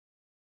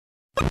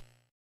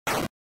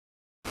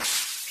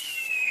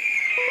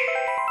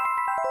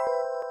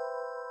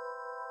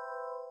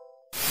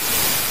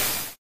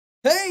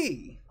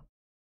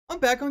I'm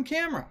back on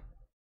camera.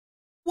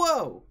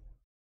 Whoa!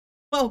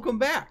 Welcome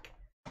back.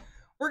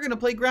 We're gonna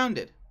play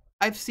Grounded.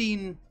 I've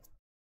seen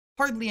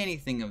hardly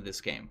anything of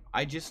this game.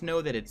 I just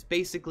know that it's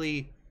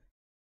basically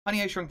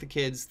Honey, I Shrunk the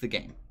Kids, the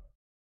game.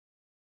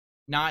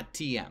 Not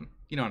TM.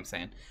 You know what I'm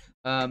saying.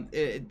 From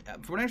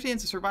what I understand,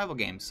 it's a survival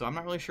game, so I'm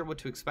not really sure what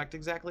to expect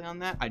exactly on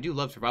that. I do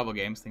love survival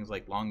games, things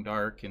like Long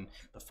Dark and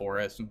The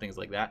Forest and things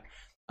like that.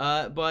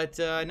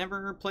 But I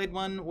never played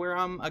one where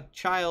I'm a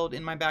child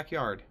in my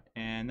backyard,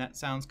 and that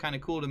sounds kind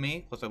of cool to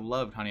me. Plus, I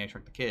loved Honey, I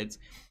Shrunk the Kids.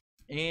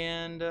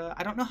 And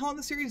I don't know how long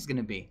the series is going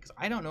to be, because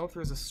I don't know if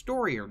there's a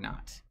story or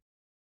not.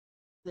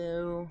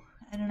 So,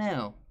 I don't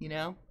know, you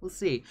know? We'll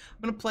see.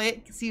 I'm going to play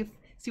it, see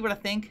what I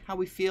think, how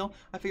we feel.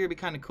 I figure it'd be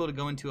kind of cool to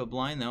go into it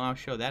blind, though. I'll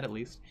show that at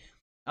least.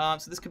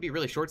 So this could be a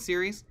really short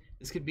series.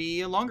 This could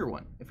be a longer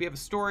one. If we have a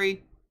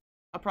story,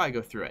 I'll probably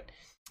go through it.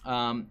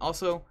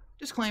 Also,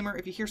 disclaimer,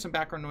 if you hear some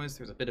background noise,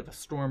 there's a bit of a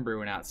storm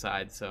brewing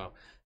outside, so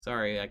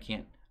sorry, I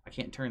can't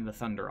turn the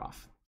thunder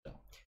off. So,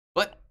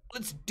 but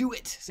let's do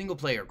it. Single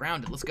player,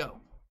 Grounded, let's go.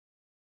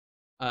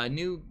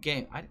 New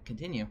game. I can't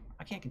continue.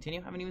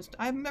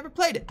 I've never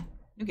played it.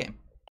 New game.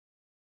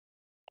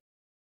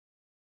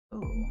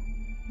 Oh.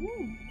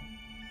 Ooh.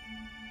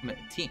 I'm a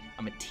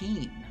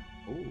teen.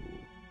 Oh,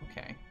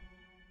 okay.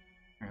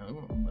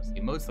 Ooh, let's see.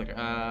 Mode selector.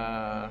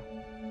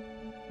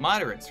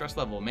 Moderate stress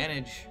level.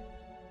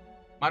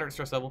 Moderate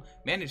stress level.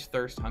 Manage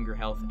thirst, hunger,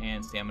 health,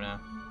 and stamina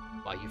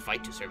while you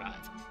fight to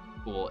survive.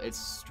 Cool.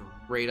 It's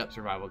straight up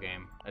survival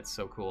game. That's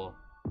so cool.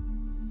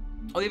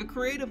 Oh, they have a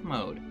creative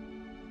mode.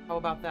 How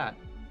about that?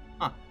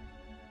 Huh.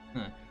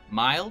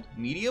 Mild,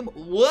 medium.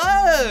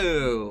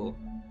 Whoa!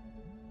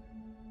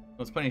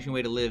 Most punishing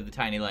way to live the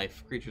tiny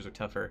life. Creatures are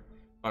tougher.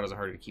 Bottles are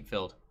harder to keep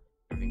filled.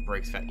 Everything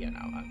breaks fast. Yeah,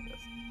 no, not this.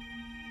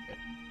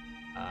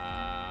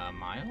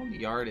 Mild.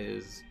 Yard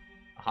is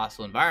a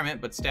hostile environment,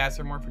 but stats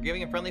are more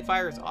forgiving, and friendly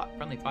fire is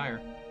friendly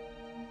fire.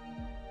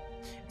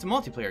 It's a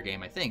multiplayer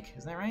game, I think.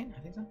 Isn't that right? I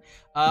think so.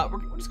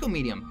 We'll just go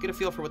medium. Get a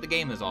feel for what the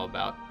game is all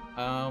about.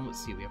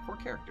 Let's see. We have 4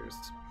 characters.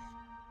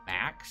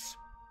 Max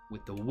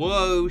with the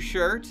whoa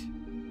shirt.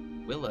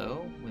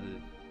 Willow with a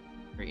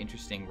very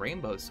interesting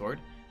rainbow sword.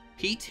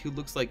 Pete, who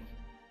looks like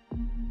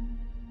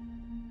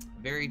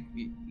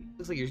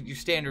your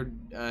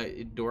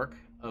standard dork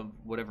of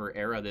whatever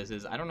era this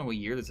is. I don't know what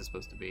year this is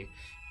supposed to be.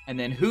 And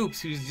then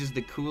Hoops, who's just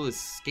the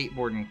coolest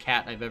skateboarding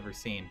cat I've ever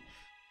seen.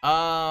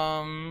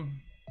 Let's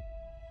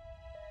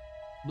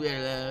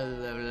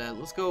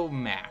go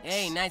Max.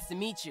 Hey, nice to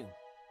meet you.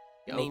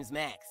 Yo. Name's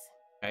Max.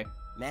 Okay.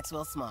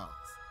 Maxwell Smalls.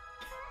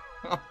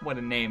 What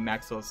a name,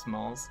 Maxwell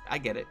Smalls. I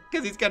get it,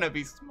 because he's gonna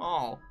be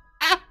small.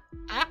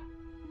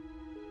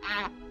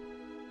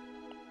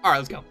 Alright,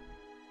 let's go.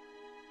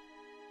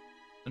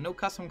 So no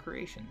custom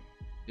creation.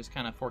 Just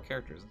kind of 4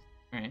 characters.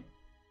 Alright.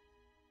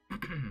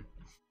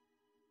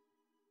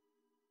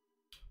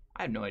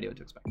 I have no idea what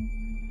to expect.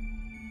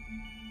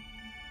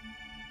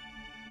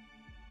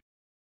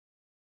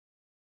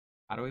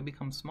 How do we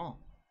become small?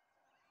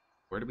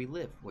 Where do we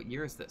live? What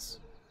year is this?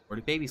 Where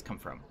do babies come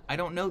from? I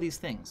don't know these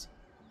things.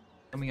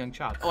 I'm a young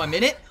child. Oh, I'm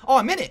in it? Oh,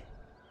 I'm in it!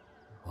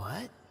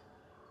 What?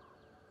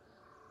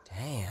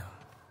 Damn.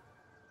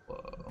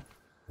 Whoa.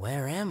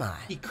 Where am I?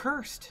 He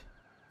cursed.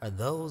 Are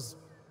those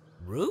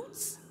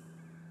roots?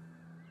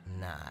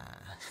 Nah,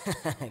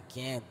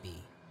 can't be.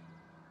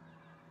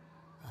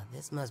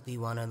 This must be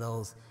one of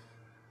those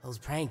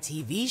prank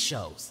TV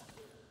shows.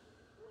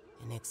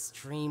 An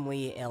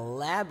extremely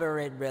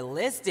elaborate,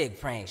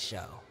 realistic prank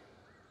show.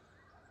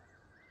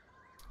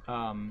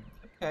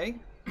 Okay.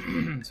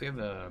 So we have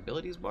the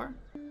abilities bar.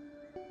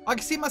 I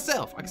can see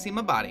myself. I can see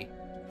my body.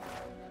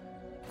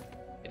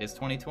 It is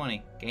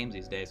 2020. Games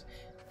these days.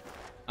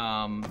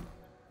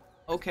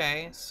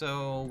 Okay,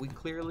 so we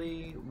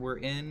clearly were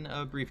in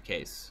a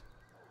briefcase.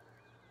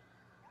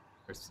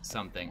 Or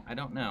something. I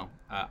don't know.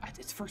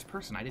 It's first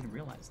person. I didn't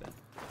realize that.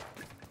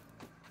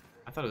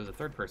 I thought it was a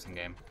third person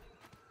game.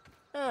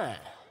 Huh.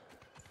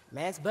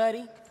 Max,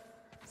 buddy.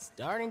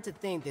 Starting to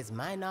think this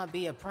might not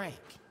be a prank.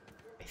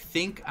 I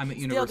think I'm at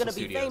Universal Still gonna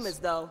Studios. be famous,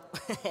 though.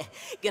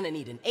 Gonna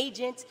need an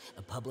agent,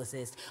 a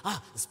publicist, a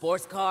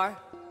sports car.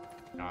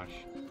 Gosh.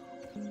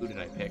 Who did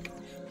I pick?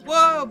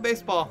 Whoa,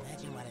 baseball.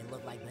 Imagine what it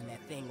looked like when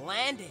that thing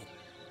landed.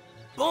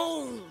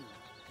 Boom!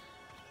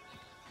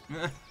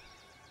 This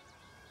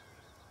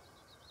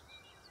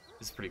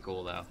is pretty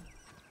cool, though.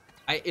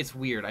 It's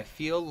weird. I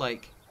feel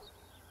like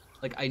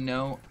I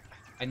know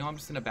I'm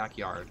just in a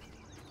backyard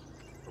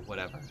or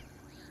whatever.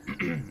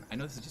 I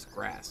know this is just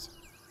grass.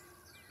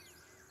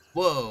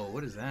 Whoa,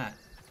 what is that?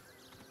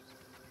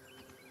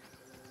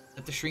 Is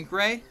that the shrink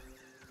ray?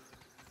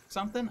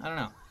 Something? I don't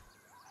know.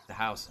 The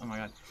house. Oh my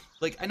god.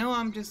 Like, I know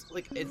I'm just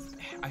like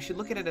I should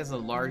look at it as a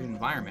large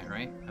environment,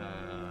 right?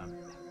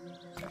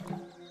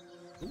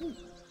 Ooh.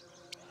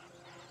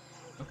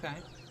 Okay.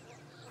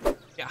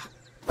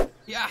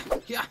 Yeah.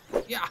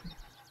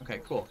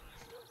 Okay, cool.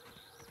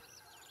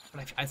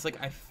 But it's like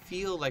I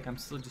feel like I'm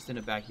still just in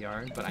a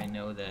backyard, but I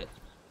know that,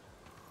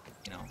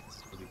 you know,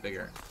 this will be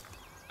bigger.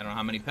 I don't know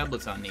how many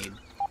pebblets I'll need.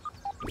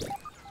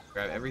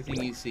 Grab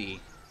everything you see.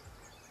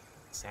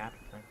 Sap.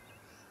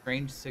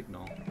 Strange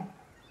signal.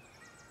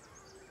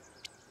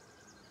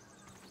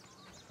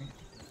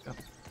 Go.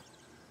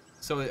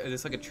 So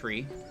it's like a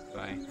tree.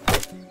 Bye.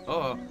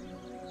 Oh.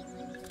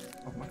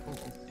 Oh my. Oh,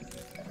 thank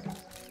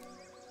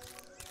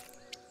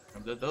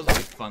you. Those will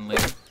be fun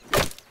later.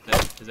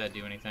 Does that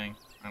do anything?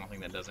 I don't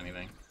think that does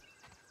anything.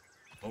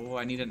 Oh,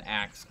 I need an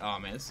axe. Oh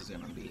man, this is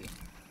gonna be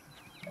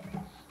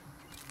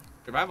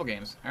survival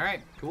games. All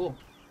right, cool.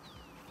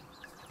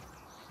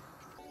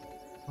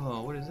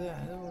 Oh, what is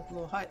that? Oh, a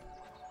little hut.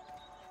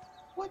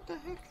 What the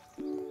heck?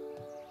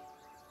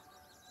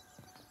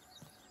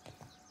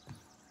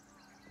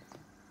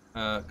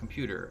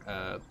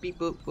 Computer. Beep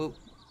boop boop.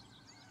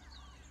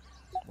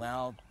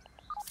 Well,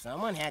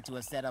 someone had to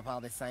have set up all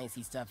this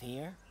sciencey stuff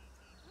here.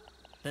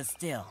 But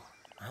still,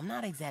 I'm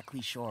not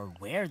exactly sure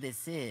where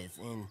this is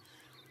and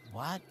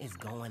what is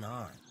going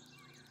on.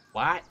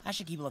 What? I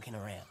should keep looking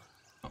around.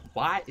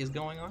 What is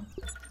going on?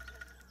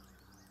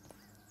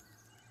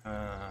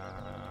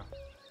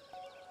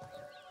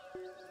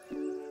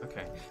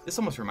 Okay. This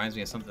almost reminds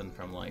me of something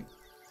from like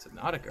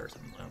Subnautica or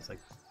something. It's like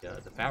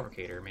the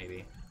Fabricator,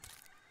 maybe.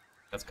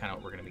 That's kind of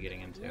what we're gonna be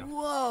getting into.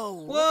 Whoa!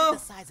 Whoa! Look at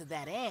the size of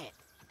that ant.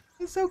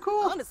 It's so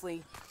cool.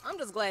 Honestly, I'm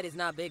just glad it's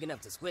not big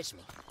enough to squish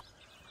me.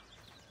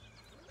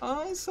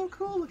 Oh, it's so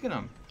cool. Look at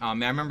him. Oh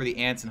man, I remember the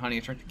ants and Honey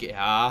and Shrunk to get.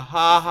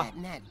 Ah Is that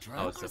gnat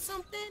drunk it's or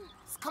something?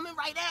 It's coming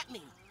right at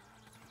me.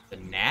 The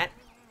gnat?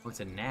 Oh,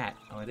 it's a gnat.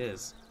 Oh, it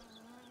is.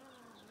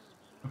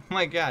 Oh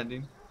my god,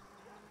 dude.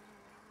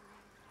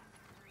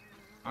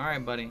 All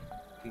right, buddy.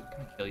 Can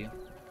I kill you?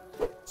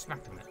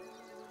 Smack him.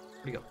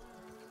 Where'd he go?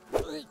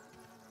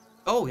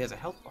 Oh, he has a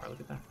health bar. Look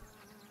at that.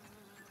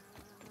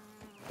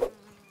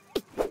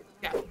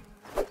 Yeah.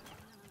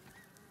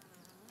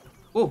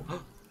 Whoa.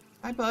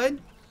 Hi,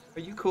 bud. Are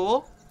you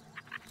cool?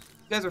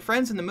 You guys are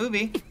friends in the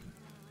movie.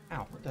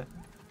 Ow, what the?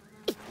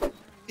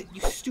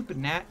 You stupid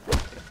gnat.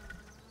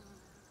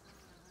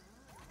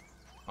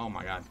 Oh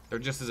my god. They're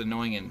just as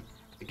annoying in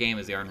the game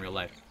as they are in real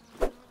life.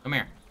 Come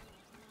here.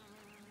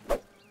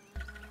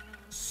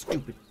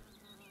 Stupid.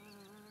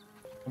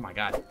 Oh my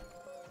god.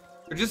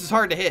 They're just as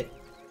hard to hit.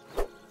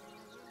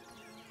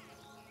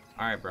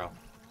 Alright, bro. I'm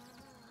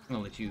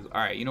gonna let you...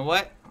 Alright, you know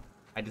what?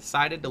 I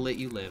decided to let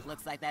you live.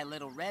 Looks like that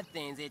little red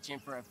thing's itching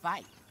for a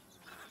fight.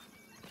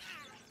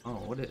 Oh,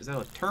 what is that?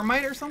 A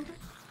termite or something?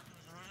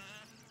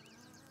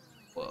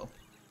 Whoa.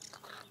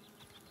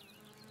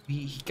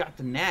 He got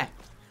the gnat.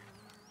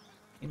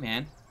 Hey,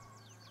 man.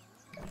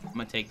 I'm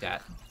gonna take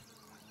that.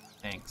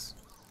 Thanks.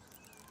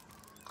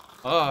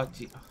 Oh,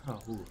 gee. Oh,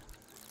 ooh.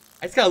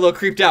 I just got a little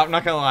creeped out,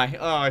 not gonna lie.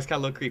 Oh, I just got a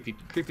little creeped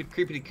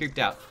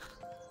out.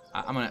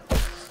 I'm gonna...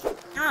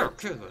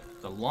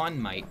 The lawn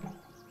mite.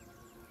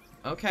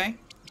 Okay.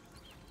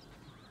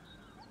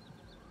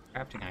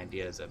 Crafting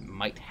idea is a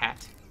mite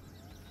hat.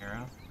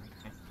 Arrow.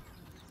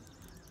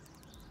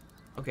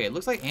 Okay, it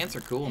looks like ants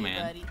are cool,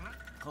 man. Buddy.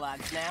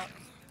 Clog snout.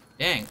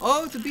 Dang.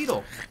 Oh, it's a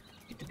beetle.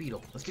 Get the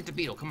beetle. Let's get the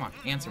beetle. Come on.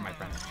 Answer, my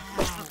friend.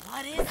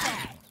 What is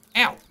that?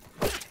 Ow.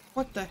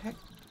 What the heck?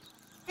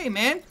 Hey,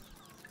 man.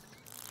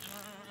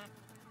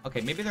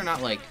 Okay, maybe they're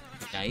not, like,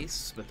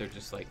 nice, but they're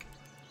just, like,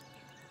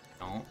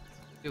 don't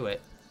do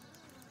it.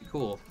 Be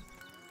cool.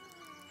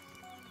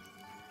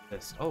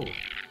 This. Oh.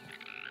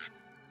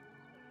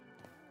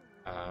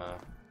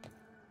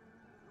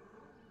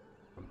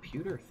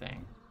 Computer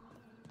thing.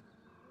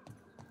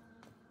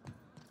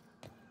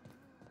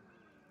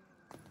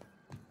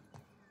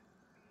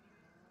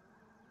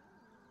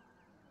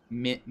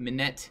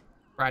 Minette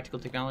practical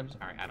technologies.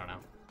 All right, I don't know.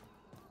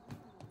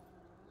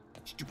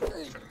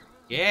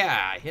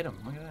 Yeah, I hit him.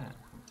 Look at that.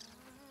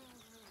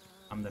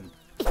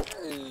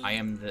 I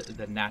am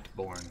the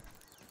gnat-born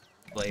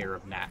player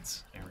of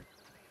gnats. There we go.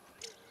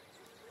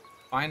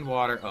 Find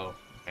water. Oh,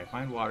 okay.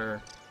 Find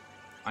water.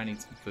 I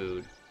need some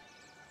food.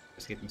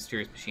 Let's get the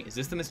mysterious machine. Is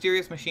this the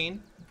mysterious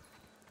machine?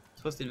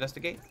 Supposed to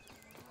investigate?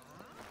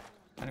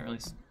 I don't really.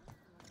 I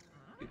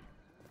feel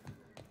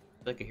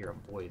like I hear a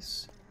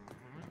voice.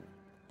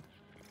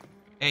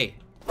 Hey,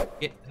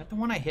 is that the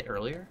one I hit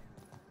earlier?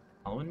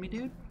 Following me,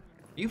 dude?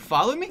 Are you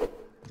following me?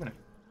 You're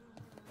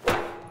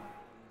gonna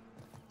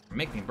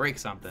make me break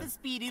something. It's a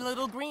speedy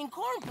little green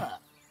corn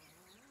pup.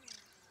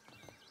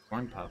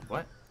 Corn pup?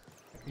 What?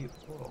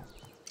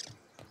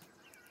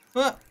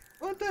 Whoa.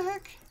 What the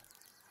heck?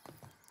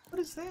 What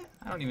is that?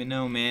 I don't even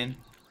know, man.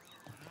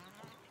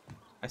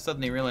 I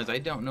suddenly realized I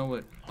don't know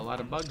what a lot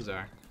of bugs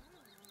are.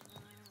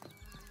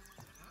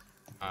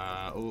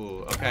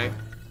 Ooh, okay.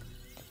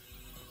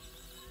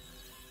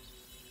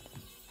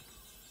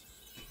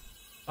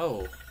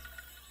 Oh.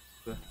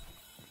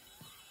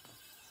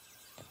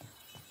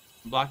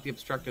 Block the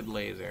obstructed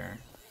laser.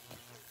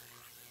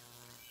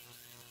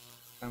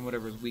 Find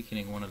whatever's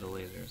weakening one of the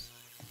lasers.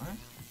 What?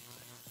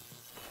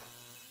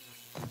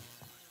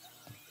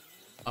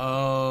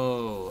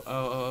 Oh,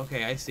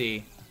 okay, I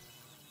see.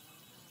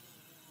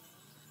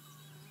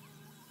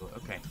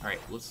 Okay, alright,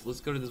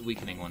 let's go to this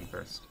weakening one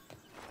first.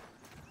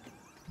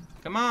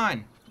 Come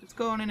on! Let's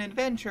go on an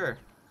adventure!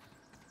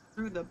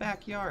 through the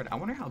backyard. I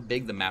wonder how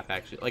big the map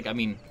actually, like, I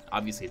mean,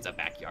 obviously it's a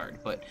backyard,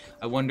 but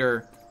I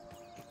wonder,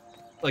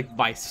 like,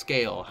 by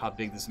scale, how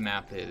big this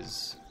map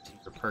is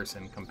per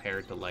person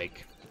compared to,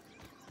 like,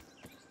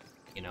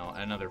 you know,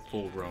 another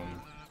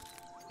full-grown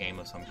game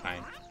of some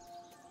kind.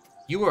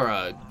 You are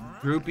a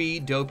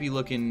droopy,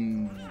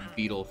 dopey-looking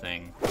beetle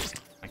thing.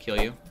 I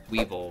kill you?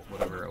 Weevil,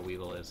 whatever a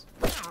weevil is.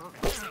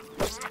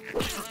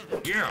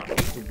 Yeah,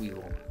 it's a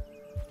weevil.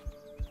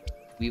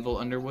 Weevil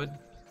Underwood.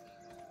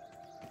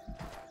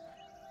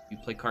 You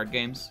play card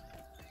games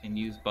and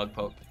use bug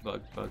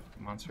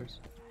monsters.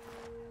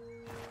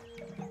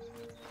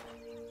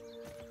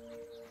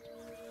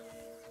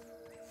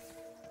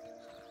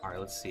 All right,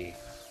 let's see.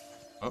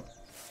 Oh,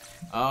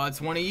 oh, it's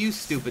one of you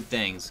stupid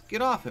things.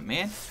 Get off it,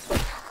 man.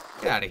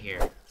 Get out of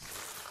here.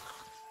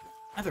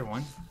 Another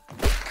one.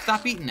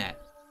 Stop eating that.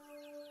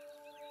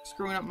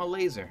 Screwing up my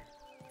laser.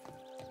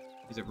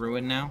 Is it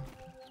ruined now?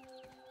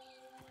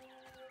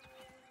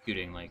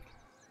 Shooting, like,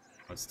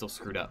 oh, it's still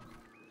screwed up.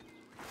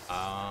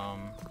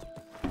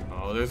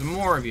 Oh, there's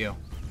more of you.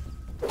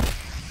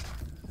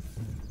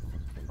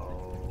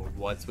 Oh,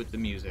 what's with the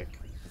music?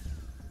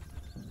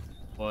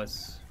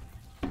 What's...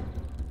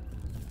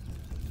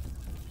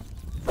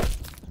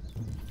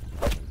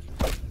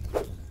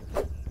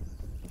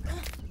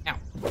 Ow.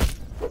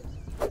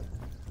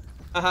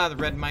 Haha, the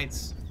red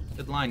mites.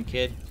 Good line,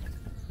 kid.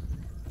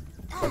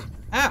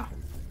 Ow!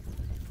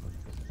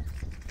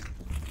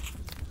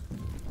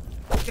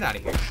 Get out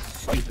of here,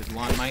 stupid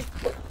lawn mite.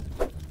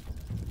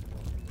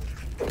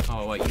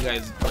 Oh, what, you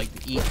guys like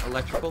to eat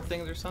electrical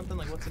things or something?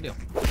 Like, what's the deal?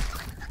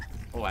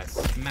 Oh, I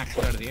smacked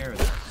you out of the air with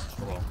that.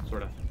 Oh, well,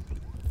 sort of.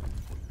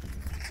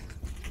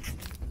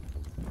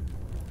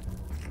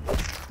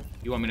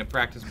 You want me to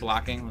practice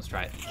blocking? Let's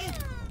try it.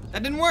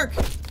 That didn't work!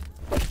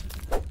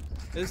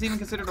 Is this even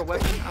considered a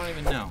weapon? I don't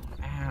even know.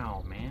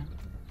 Ow, man.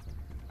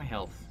 My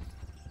health.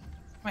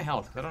 My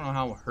health. I don't know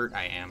how hurt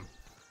I am.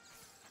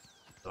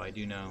 So I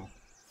do know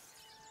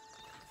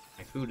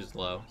my food is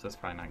low, so that's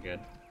probably not good.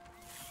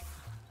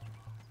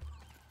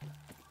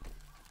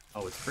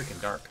 Oh, it's freaking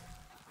dark.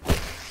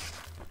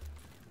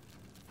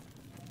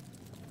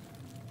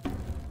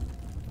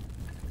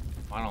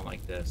 Oh, I don't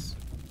like this.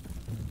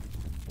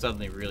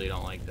 Suddenly really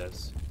don't like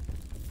this.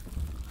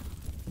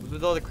 What's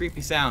with all the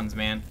creepy sounds,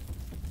 man?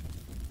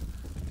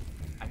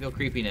 I feel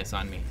creepiness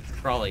on me. It's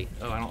crawly.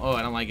 Oh,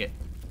 I don't like it.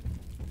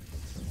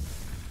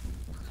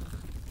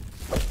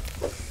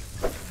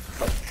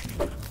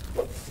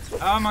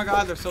 Oh my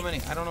god, there's so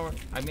many. I don't know where,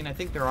 I mean, I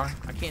think there are.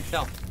 I can't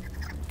tell.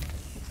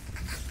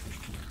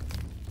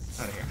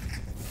 Out of here.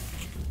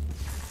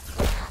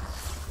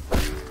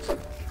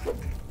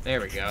 There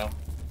we go.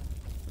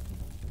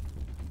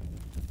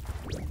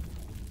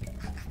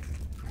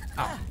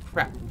 Oh,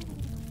 crap.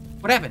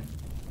 What happened?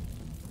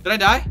 Did I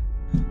die?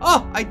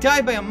 Oh, I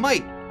died by a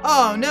mite.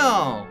 Oh,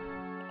 no.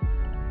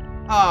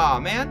 Aw,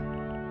 man.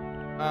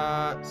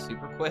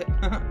 Super quit.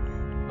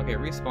 Okay,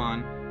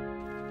 respawn.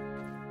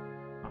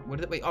 What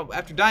did it, wait, oh,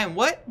 after dying,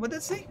 what? What did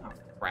it say? Oh,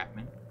 crap,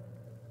 man.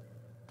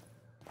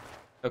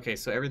 Okay,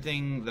 so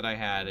everything that I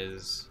had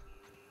is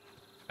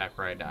back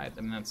where I died.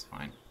 I mean, that's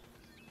fine.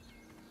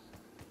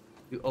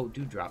 Oh,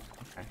 Dewdrop.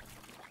 Okay.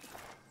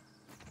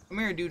 Come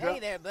here, Dewdrop. Hey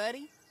there,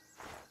 buddy.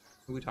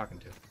 Who are we talking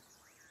to?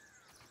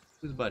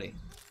 Who's buddy?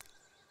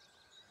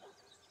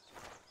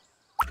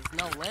 It's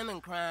no lemon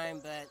crime,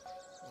 but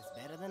it's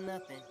better than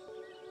nothing.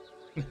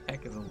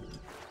 Heck is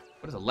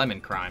what is a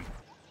lemon crime?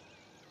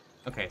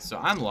 Okay, so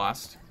I'm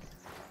lost.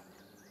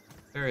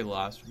 Very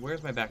lost.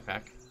 Where's my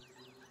backpack?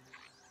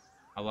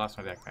 I lost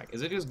my backpack.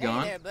 Is it just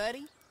gone? Hey there,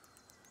 buddy.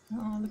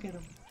 Oh, look at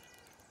him.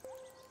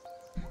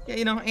 Yeah,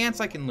 you know, ants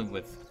I can live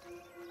with.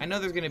 I know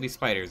there's gonna be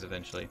spiders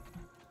eventually.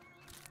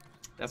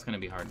 That's gonna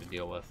be hard to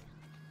deal with.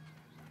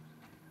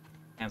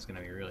 Ants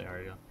gonna be really hard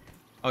to deal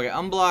with. Okay,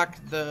 unblock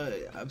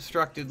the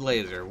obstructed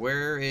laser.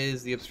 Where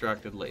is the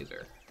obstructed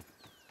laser?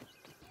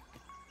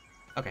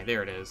 Okay,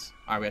 there it is.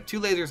 Alright, we have 2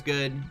 lasers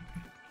good.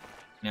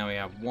 Now we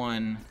have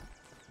 1.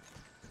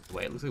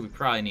 Wait, it looks like we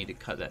probably need to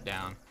cut that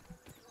down.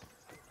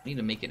 I need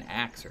to make an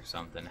axe or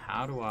something.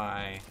 How do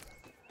I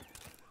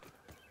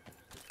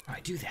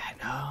do that?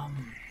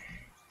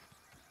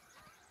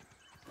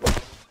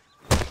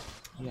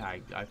 Yeah,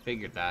 I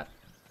figured that.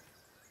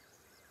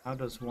 How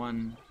does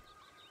one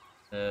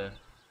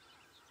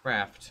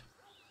craft?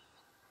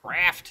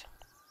 Craft!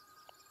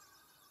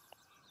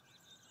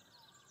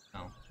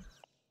 Oh.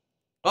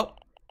 Oh!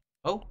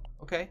 Oh,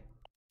 okay.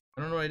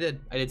 I don't know what I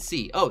did. I did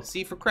C. Oh,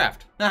 C for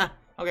craft.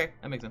 Okay,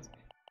 that makes sense.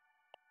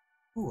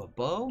 Ooh, a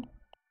bow?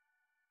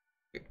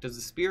 Does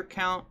the spear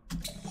count?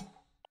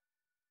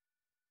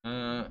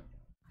 Okay.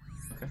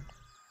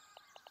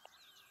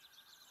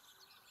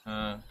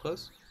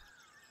 Close?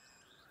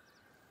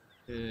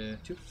 2.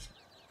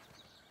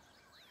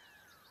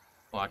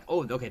 Block.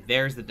 Oh, okay,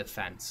 there's the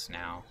defense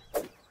now.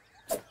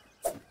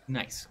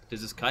 Nice.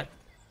 Does this cut?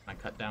 Can I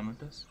cut down with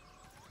this?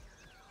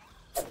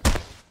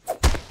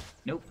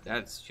 Nope,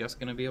 that's just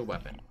gonna be a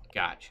weapon.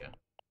 Gotcha.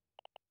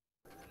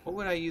 What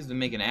would I use to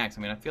make an axe?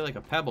 I mean, I feel like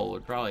a pebble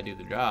would probably do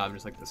the job,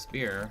 just like the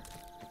spear.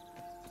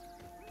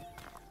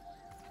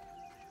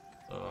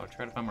 So I'll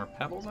try to find more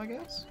pebbles, I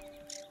guess.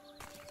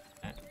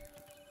 Okay.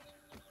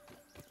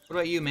 What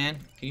about you, man?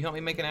 Can you help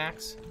me make an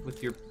axe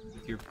with your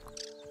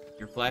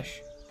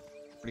flesh?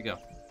 Where'd he go?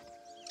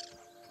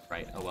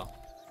 Right. Oh well.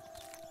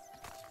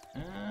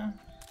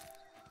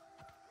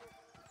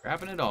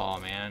 Grabbing it all,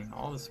 man.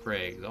 All the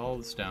sprigs, all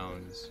the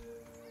stones,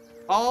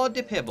 all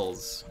the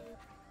pebbles.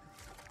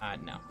 No,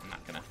 I'm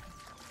not gonna.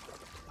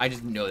 I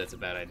just know that's a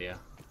bad idea.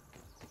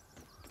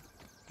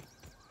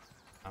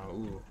 Oh,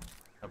 ooh.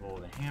 Pebble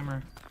with a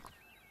hammer.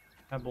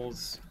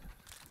 Pebbles.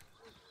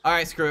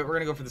 Alright, screw it. We're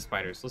gonna go for the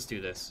spiders. Let's do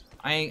this.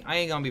 I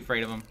ain't gonna be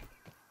afraid of them.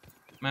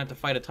 I'm gonna have to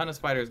fight a ton of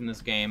spiders in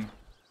this game.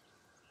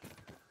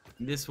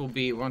 This will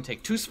be... We're gonna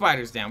take 2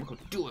 spiders down. We're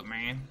gonna do it,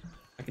 man.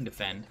 I can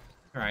defend.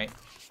 Alright.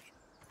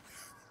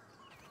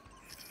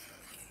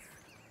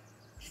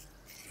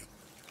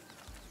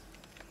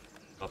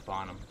 Up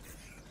on them.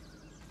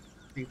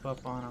 Creep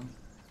up on them.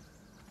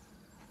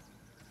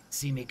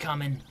 See me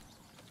coming.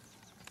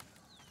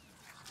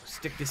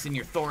 Stick this in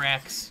your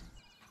thorax.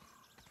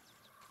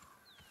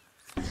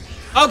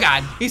 Oh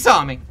god, he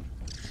saw me.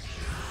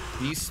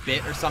 Do you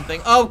spit or something?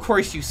 Oh, of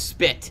course you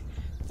spit.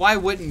 Why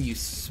wouldn't you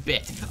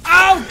spit?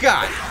 Oh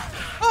god!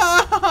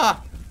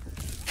 Ah!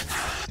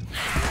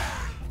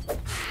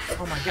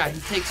 Oh my god,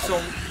 he takes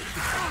so...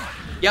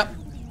 Yep.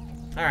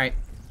 Alright.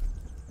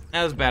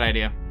 That was a bad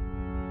idea.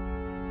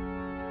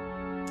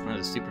 That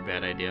was a super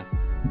bad idea.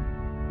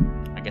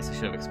 I guess I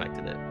should have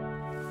expected it.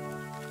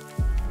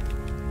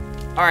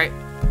 Alright.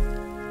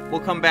 We'll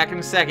come back in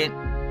a second.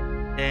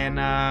 And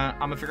I'm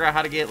gonna figure out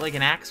how to get like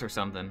an axe or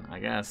something, I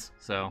guess.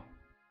 So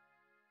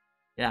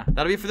yeah,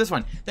 that'll be it for this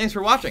one. Thanks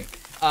for watching.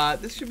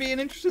 This should be an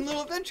interesting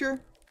little adventure.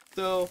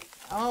 So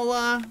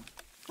I'll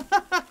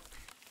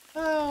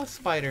oh,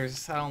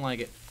 spiders. I don't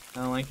like it. I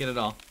don't like it at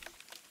all.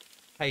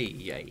 Hey,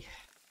 yay.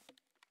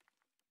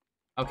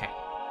 Okay.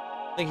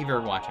 Thank you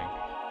for watching.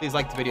 Please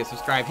like the video,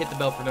 subscribe, hit the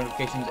bell for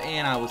notifications,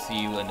 and I will see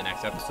you in the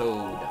next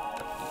episode.